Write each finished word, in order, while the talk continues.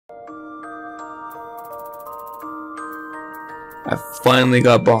I finally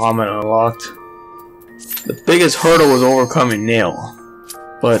got Bahamut unlocked. The biggest hurdle was overcoming Nail,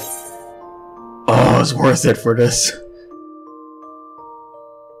 but oh, it's worth it for this.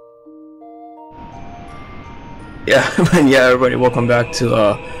 Yeah, yeah, everybody, welcome back to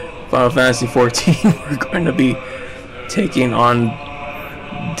Final Fantasy XIV. We're going to be taking on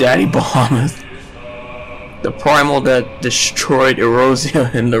Daddy Bahamut, the primal that destroyed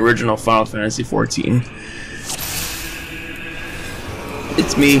Eorzea in the original Final Fantasy XIV.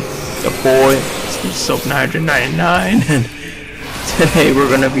 It's me, the boy, MrSOAP999, and today we're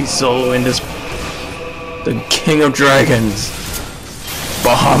gonna be soloing this, the King of Dragons,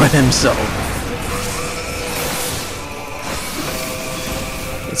 Bahamut himself.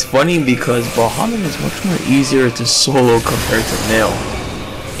 It's funny because Bahamut is much more easier to solo compared to Nail.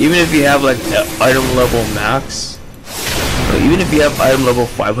 Even if you have like the item level max, even if you have item level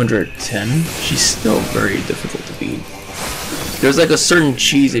 510, she's still very difficult to beat. There's like a certain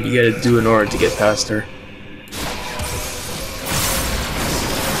cheese that you gotta do in order to get past her.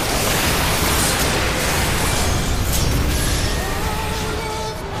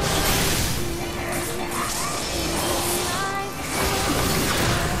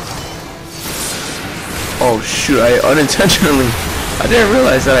 Oh shoot, I unintentionally, I didn't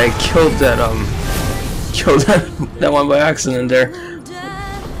realize that I killed that one by accident there.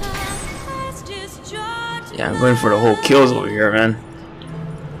 Yeah, I'm going for the whole kills over here, man.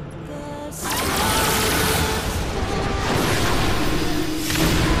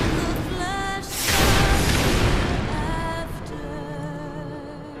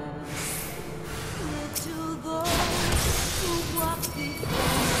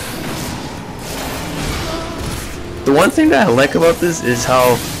 The one thing that I like about this is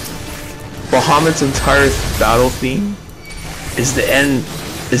how Bahamut's entire battle theme is the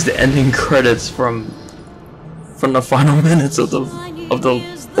ending credits from the final minutes of the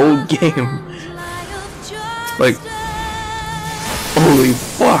old game. Like, holy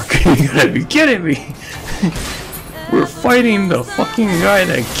fuck, you gotta be kidding me. We're fighting the fucking guy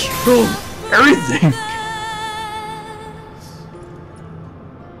that killed everything.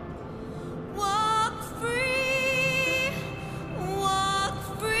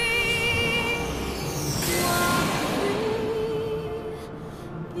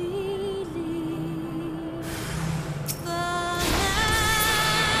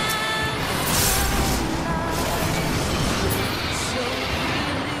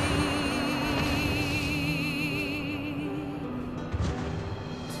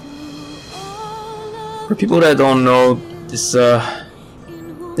 For people that don't know, this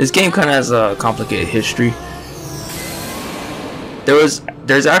game kind of has a complicated history.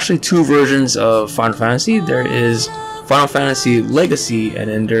 There's actually two versions of Final Fantasy. There is Final Fantasy Legacy, and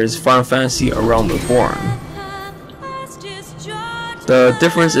then there's Final Fantasy A Realm Reborn. The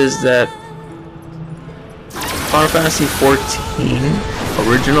difference is that Final Fantasy XIV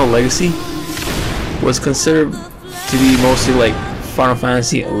Original Legacy was considered to be mostly like Final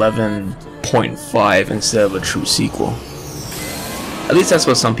Fantasy XI.5 instead of a true sequel. At least that's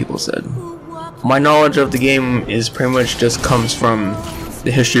what some people said. My knowledge of the game is pretty much just comes from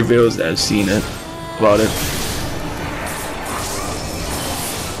the history videos that I've seen about it.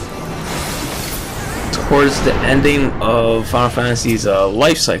 Towards the ending of Final Fantasy's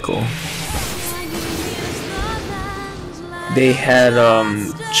life cycle, they had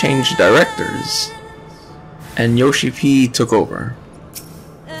changed directors, and Yoshi P took over.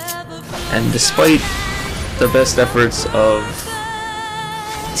 And despite the best efforts of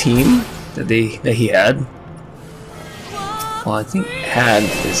team that he had, well, I think "had"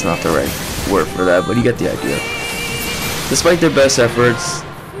 is not the right word for that, but you get the idea. Despite their best efforts,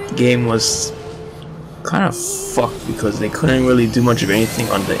 the game was kind of fucked because they couldn't really do much of anything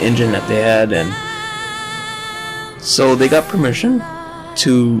on the engine that they had, and so they got permission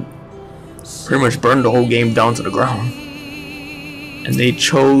to pretty much burn the whole game down to the ground. And they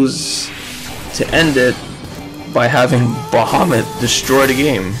chose to end it by having Bahamut destroy the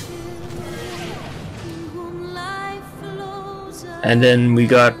game. And then we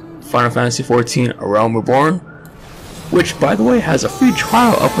got Final Fantasy XIV A Realm Reborn, which by the way has a free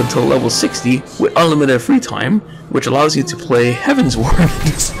trial up until level 60 with unlimited free time, which allows you to play Heavensward.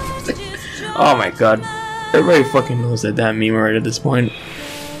 Oh my god, everybody fucking knows that damn meme right at this point.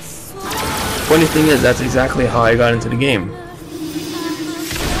 Funny thing is, that's exactly how I got into the game.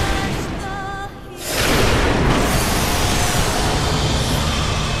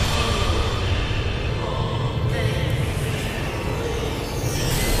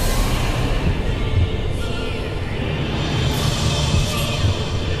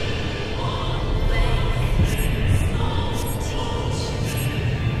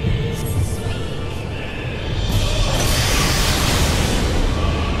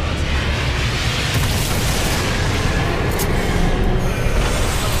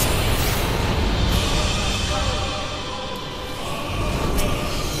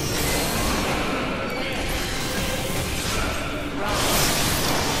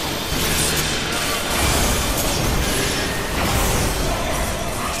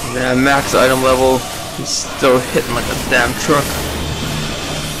 Even at max item level, he's still hitting like a damn truck.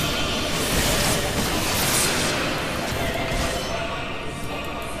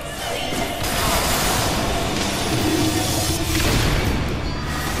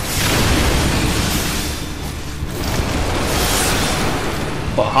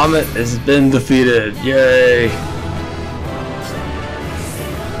 Bahamut has been defeated. Yay!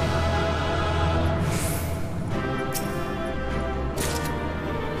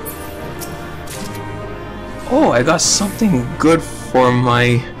 Oh, I got something good for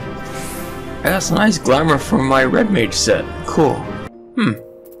my... I got some nice glamour from my red mage set. Cool.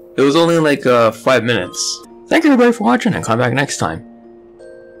 It was only like 5 minutes. Thank you everybody for watching and come back next time.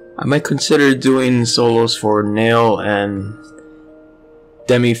 I might consider doing solos for Nail and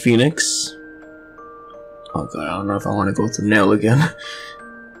Demi Phoenix. Oh god, I don't know if I want to go to Nail again.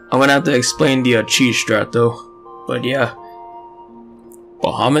 I'm gonna have to explain the cheese strat though. But yeah.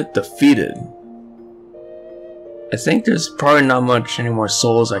 Bahamut defeated. I think there's probably not much any more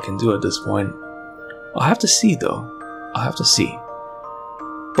souls I can do at this point. I'll have to see though. I'll have to see.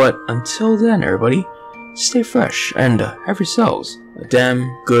 But until then everybody, stay fresh and have yourselves a damn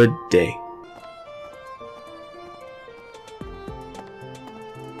good day.